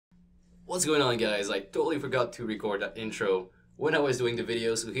What's going on, guys? I totally forgot to record that intro when I was doing the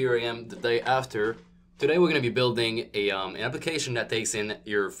video, so here I am the day after. Today we're going to be building an application that takes in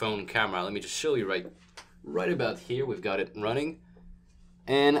your phone camera. Let me just show you right about here. We've got it running.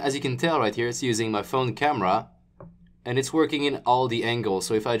 And as you can tell right here, it's using my phone camera and it's working in all the angles.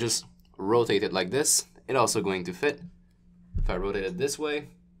 So if I just rotate it like this, it's also going to fit. If I rotate it this way,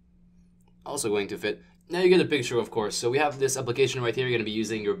 also going to fit. Now you get a picture, of course. So we have this application right here. You're going to be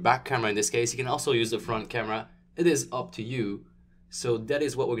using your back camera in this case. You can also use the front camera. It is up to you. So that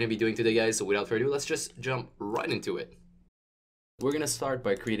is what we're going to be doing today, guys. So without further ado, let's just jump right into it. We're going to start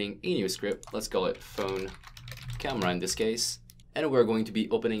by creating a new script. Let's call it phone camera in this case. And we're going to be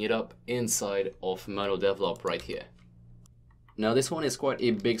opening it up inside of MonoDevelop right here. Now this one is quite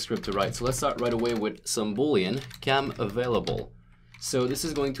a big script to write. So let's start right away with some boolean cam available. So this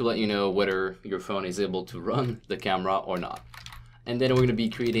is going to let you know whether your phone is able to run the camera or not. And then we're going to be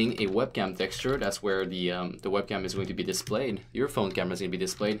creating a webcam texture. That's where the webcam is going to be displayed. Your phone camera is going to be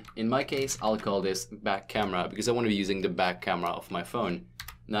displayed. In my case, I'll call this back camera because I want to be using the back camera of my phone.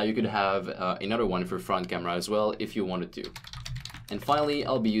 Now you could have another one for front camera as well if you wanted to. And finally,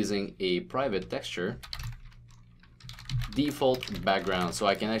 I'll be using a private texture, default background, so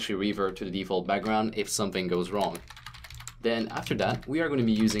I can actually revert to the default background if something goes wrong. Then after that, we are going to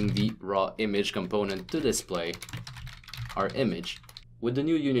be using the raw image component to display our image. With the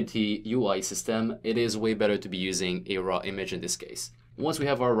new Unity UI system, it is way better to be using a raw image in this case. Once we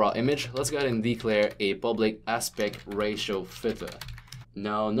have our raw image, let's go ahead and declare a public aspect ratio filter.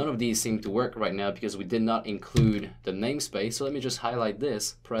 Now, none of these seem to work right now because we did not include the namespace. So let me just highlight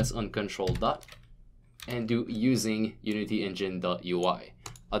this, press on Control Dot, and do using Unity Engine.ui.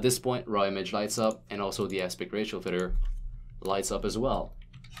 At this point, raw image lights up and also the aspect ratio filter lights up as well.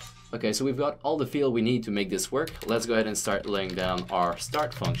 Okay, so we've got all the field we need to make this work. Let's go ahead and start laying down our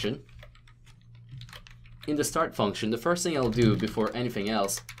start function. In the start function, the first thing I'll do before anything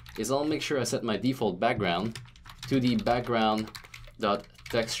else is I'll make sure I set my default background to the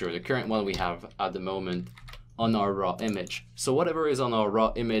background.texture, the current one we have at the moment on our raw image. So whatever is on our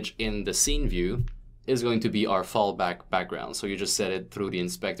raw image in the scene view is going to be our fallback background. So you just set it through the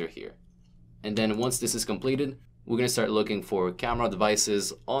inspector here. And then once this is completed, we're going to start looking for camera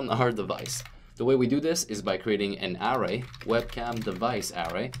devices on our device. The way we do this is by creating an array, webcam device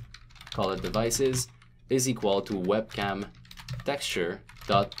array, call it devices, is equal to webcam texture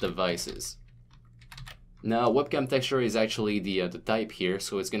dot devices. Now webcam texture is actually the type here,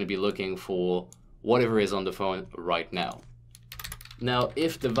 so it's going to be looking for whatever is on the phone right now. Now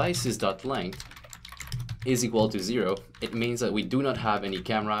if devices.length is equal to 0, it means that we do not have any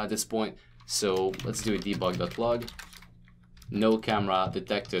camera at this point. So let's do a debug.log, no camera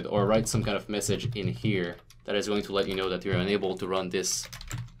detected, or write some kind of message in here that is going to let you know that you're unable to run this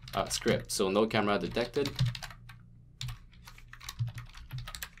script. So no camera detected.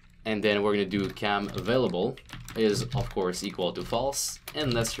 And then we're going to do cam available is of course equal to false,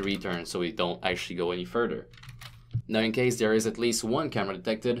 and let's return so we don't actually go any further. Now in case there is at least one camera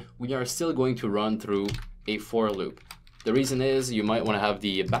detected, we are still going to run through a for loop. The reason is you might want to have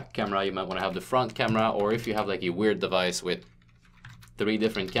the back camera, you might want to have the front camera, or if you have like a weird device with 3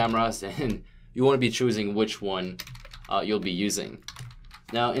 different cameras, then you want to be choosing which one you'll be using.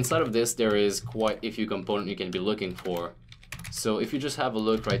 Now inside of this, there is quite a few components you can be looking for. So if you just have a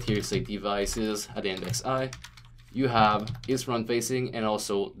look right here, say devices at the index I, you have is front facing and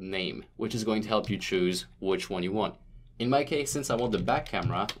also name, which is going to help you choose which one you want. In my case, since I want the back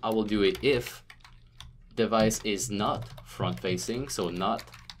camera, I will do it if device is not front facing, so not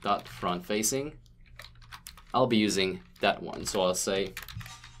dot front facing. I'll be using that one, so I'll say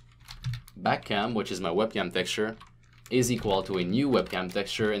backcam, which is my webcam texture, is equal to a new webcam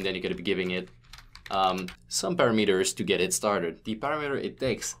texture, and then you're going to be giving it some parameters to get it started. The parameter it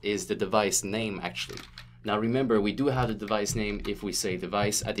takes is the device name actually. Now remember, we do have the device name if we say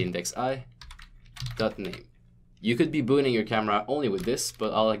device at the index I dot name. You could be booting your camera only with this,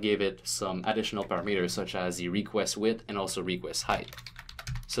 but I'll give it some additional parameters such as the request width and also request height.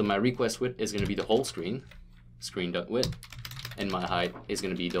 So my request width is going to be the whole screen, screen.width, and my height is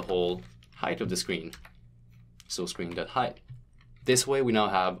going to be the whole height of the screen, so screen.height. This way we now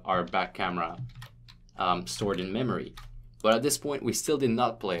have our back camera stored in memory. But at this point we still did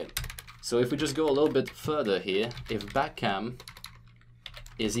not play it. So if we just go a little bit further here, if backcam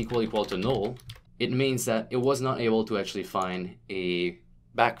is equal to null, it means that it was not able to actually find a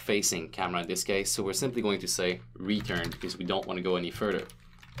back-facing camera in this case, so we're simply going to say return because we don't want to go any further.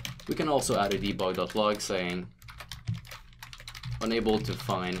 We can also add a debug.log saying unable to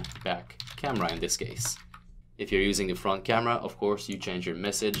find back camera in this case. If you're using the front camera, of course, you change your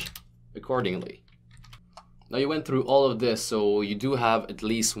message accordingly. Now you went through all of this, so you do have at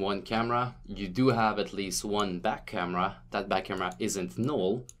least one camera, you do have at least one back camera. That back camera isn't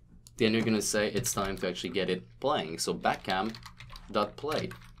null. Then you're gonna say it's time to actually get it playing. So backcam.play.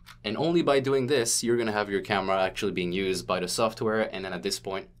 And only by doing this, you're gonna have your camera actually being used by the software, and then at this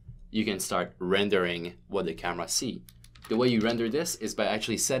point, you can start rendering what the camera see. The way you render this is by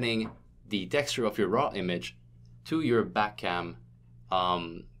actually setting the texture of your raw image to your backcam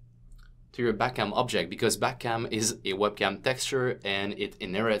object, because backcam is a webcam texture and it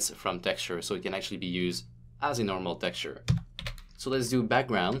inherits from texture, so it can actually be used as a normal texture. So let's do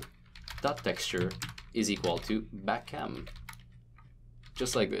background.texture is equal to backcam,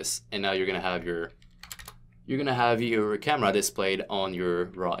 just like this. And now you're gonna have your camera displayed on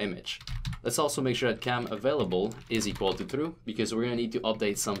your raw image. Let's also make sure that cam available is equal to true, because we're gonna need to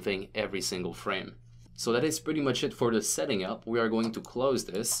update something every single frame. So that is pretty much it for the setting up. We are going to close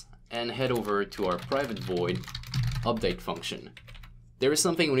this and head over to our private void update function. There is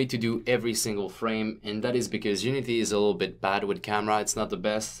something we need to do every single frame, and that is because Unity is a little bit bad with camera. It's not the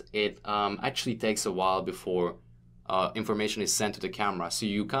best. It actually takes a while before information is sent to the camera. So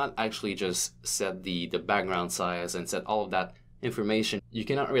you can't actually just set the background size and set all of that information. You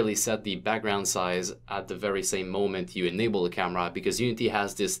cannot really set the background size at the very same moment you enable the camera, because Unity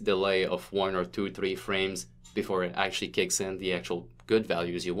has this delay of 1 or 2, 3 frames before it actually kicks in the actual good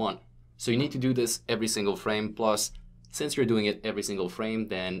values you want. So you need to do this every single frame. Plus, since you're doing it every single frame,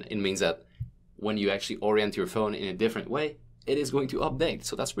 then it means that when you actually orient your phone in a different way, it is going to update.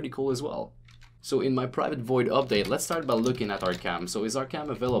 So that's pretty cool as well. So in my private void update, let's start by looking at our cam. So is our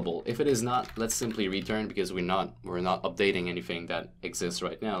cam available? If it is not, let's simply return, because we're not updating anything that exists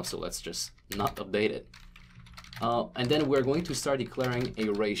right now. So let's just not update it. And then we're going to start declaring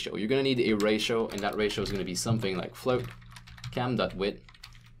a ratio. You're going to need a ratio, and that ratio is going to be something like float cam.width.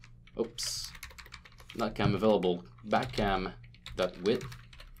 Oops, not cam available, backcam.width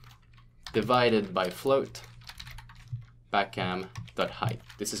divided by float backcam.height.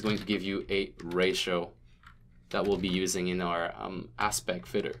 This is going to give you a ratio that we'll be using in our aspect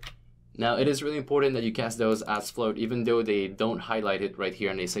fitter. Now, it is really important that you cast those as float, even though they don't highlight it right here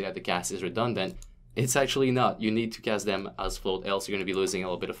and they say that the cast is redundant. It's actually not. You need to cast them as float, else you're going to be losing a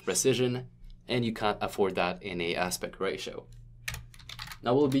little bit of precision, and you can't afford that in a aspect ratio.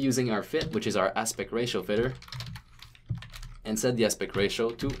 Now we'll be using our fit, which is our aspect ratio fitter, and set the aspect ratio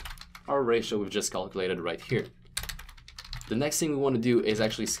to our ratio we've just calculated right here. The next thing we want to do is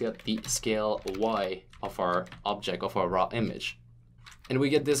actually set the scale Y of our object, of our raw image. And we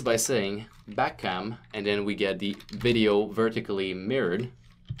get this by saying backcam, and then we get the video vertically mirrored.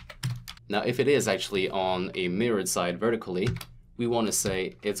 Now, if it is actually on a mirrored side vertically, we want to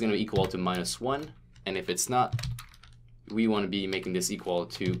say it's going to be equal to -1. And if it's not, we want to be making this equal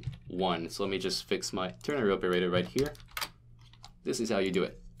to 1. So let me just fix my ternary operator right here. This is how you do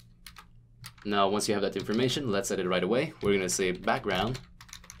it. Now, once you have that information, let's set it right away. We're going to say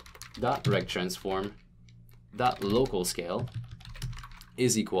background.recttransform.local scale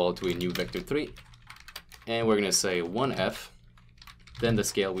is equal to a new vector3. And we're going to say 1f. Then the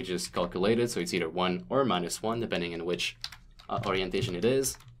scale we just calculated, so it's either 1 or -1, depending on which orientation it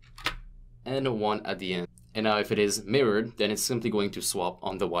is, and a 1 at the end. And now if it is mirrored, then it's simply going to swap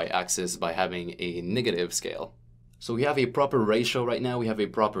on the y-axis by having a negative scale. So we have a proper ratio right now, we have a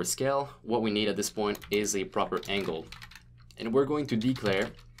proper scale. What we need at this point is a proper angle. And we're going to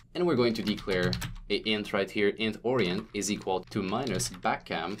declare a int right here, int orient is equal to minus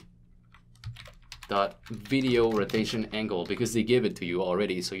backcam dot video rotation angle, because they give it to you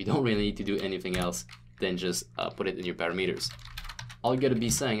already, so you don't really need to do anything else than just put it in your parameters. All you gotta be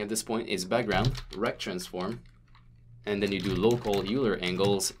saying at this point is background rect transform, and then you do local Euler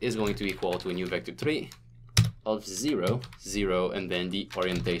angles is going to equal to a new vector3 of 0, 0, and then the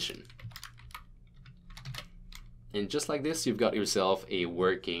orientation. And just like this, you've got yourself a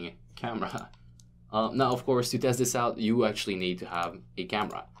working camera. Now, of course, to test this out, you actually need to have a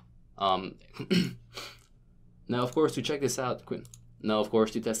camera. Now, of course, to check this out, to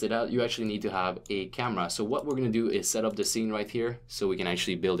test it out, you actually need to have a camera. So what we're going to do is set up the scene right here so we can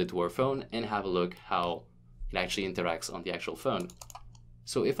actually build it to our phone and have a look how it actually interacts on the actual phone.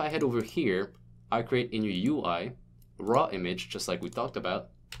 So if I head over here, I create a new UI, raw image, just like we talked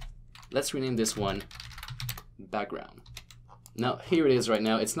about. Let's rename this one background. Now, here it is right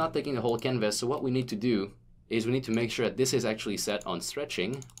now. It's not taking the whole canvas. So what we need to do is we need to make sure that this is actually set on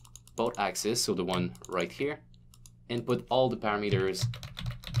stretching, both axes, so the one right here, and put all the parameters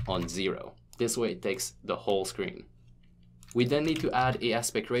on 0. This way it takes the whole screen. We then need to add a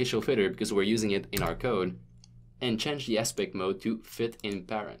aspect ratio fitter because we're using it in our code, and change the aspect mode to fit in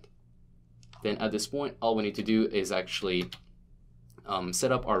parent. Then at this point, all we need to do is actually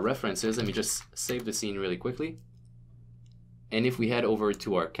set up our references. Let me just save the scene really quickly. And if we head over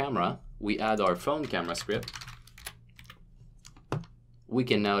to our camera, we add our phone camera script. We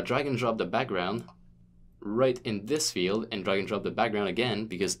can now drag and drop the background right in this field and drag and drop the background again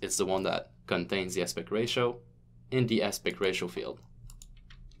because it's the one that contains the aspect ratio in the aspect ratio field.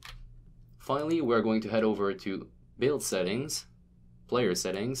 Finally, we're going to head over to build settings, player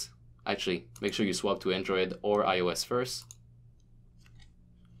settings. Actually, make sure you swap to Android or iOS first.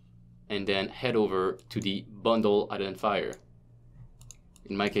 And then head over to the bundle identifier.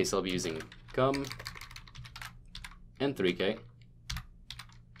 In my case, I'll be using CUM and 3K.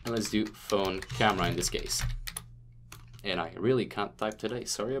 And let's do phone camera in this case. And I really can't type today,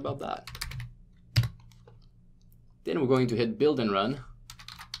 sorry about that. Then we're going to hit build and run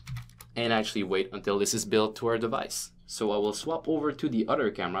and actually wait until this is built to our device. So I will swap over to the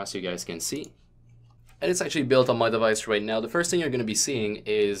other camera so you guys can see. And it's actually built on my device right now. The first thing you're going to be seeing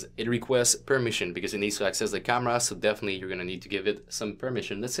is it requests permission because it needs to access the camera. So definitely you're going to need to give it some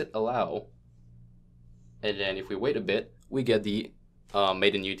permission. Let's hit allow. And then if we wait a bit, we get the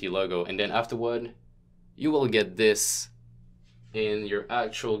Made in UT logo. And then afterward, you will get this in your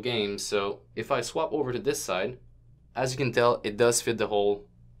actual game. So if I swap over to this side, as you can tell, it does fit the whole,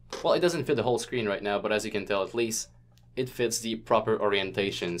 well, it doesn't fit the whole screen right now, but as you can tell, at least it fits the proper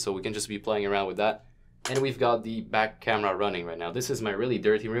orientation. So we can just be playing around with that. And we've got the back camera running right now. This is my really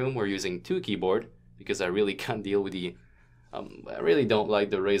dirty room. We're using 2 keyboard because I really can't deal with the, I really don't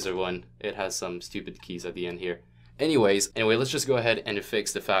like the Razer one. It has some stupid keys at the end here. Anyway, let's just go ahead and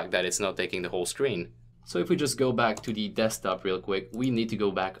fix the fact that it's not taking the whole screen. So if we just go back to the desktop real quick, we need to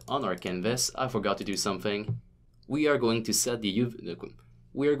go back on our canvas. I forgot to do something. We are going to set the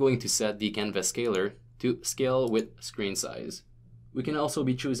canvas scaler to scale with screen size. We can also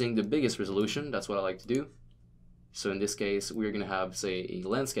be choosing the biggest resolution. That's what I like to do. So in this case, we're going to have, say, a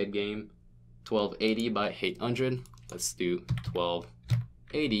landscape game, 1280 by 800. Let's do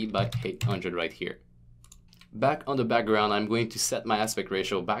 1280 by 800 right here. Back on the background, I'm going to set my aspect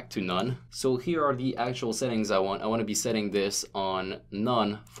ratio back to none. So here are the actual settings I want. I want to be setting this on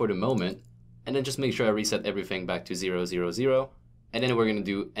none for the moment. And then just make sure I reset everything back to 000. And then we're going to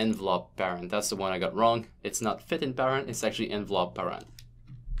do envelope parent. That's the one I got wrong. It's not fit in parent, it's actually envelope parent.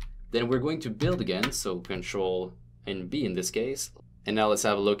 Then we're going to build again, so Control and B in this case. And now let's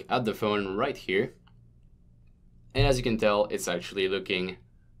have a look at the phone right here. And as you can tell, it's actually looking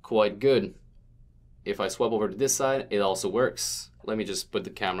quite good. If I swap over to this side, it also works. Let me just put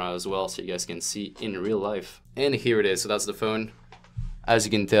the camera as well so you guys can see in real life. And here it is, so that's the phone. As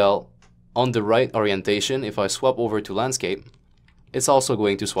you can tell, on the right orientation, if I swap over to landscape, it's also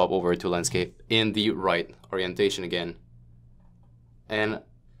going to swap over to landscape in the right orientation again. And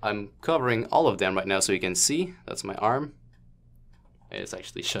I'm covering all of them right now so you can see. That's my arm. It's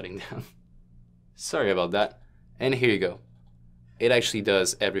actually shutting down. Sorry about that. And here you go. It actually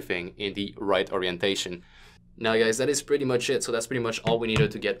does everything in the right orientation. Now guys, that is pretty much it. So that's pretty much all we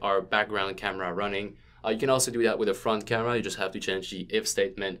needed to get our background camera running. You can also do that with a front camera. You just have to change the if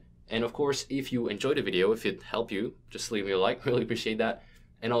statement. And of course, if you enjoyed the video, if it helped you, just leave me a like, really appreciate that.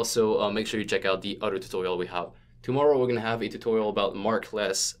 And also make sure you check out the other tutorial we have. Tomorrow we're gonna have a tutorial about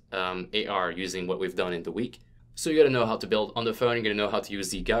markless AR using what we've done in the week. So you gotta know how to build on the phone, you're gonna know how to use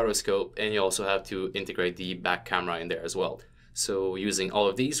the gyroscope, and you also have to integrate the back camera in there as well. So using all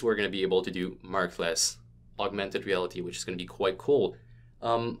of these, we're gonna be able to do markless augmented reality, which is gonna be quite cool.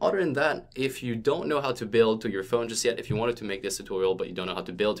 Other than that, if you don't know how to build to your phone just yet, if you wanted to make this tutorial but you don't know how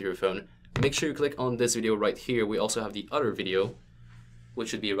to build to your phone, make sure you click on this video right here. We also have the other video, which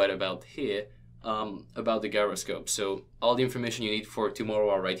should be right about here, about the gyroscope. So all the information you need for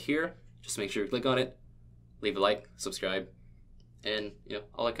tomorrow are right here. Just make sure you click on it, leave a like, subscribe, and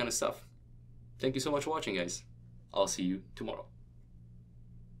all that kind of stuff. Thank you so much for watching, guys. I'll see you tomorrow.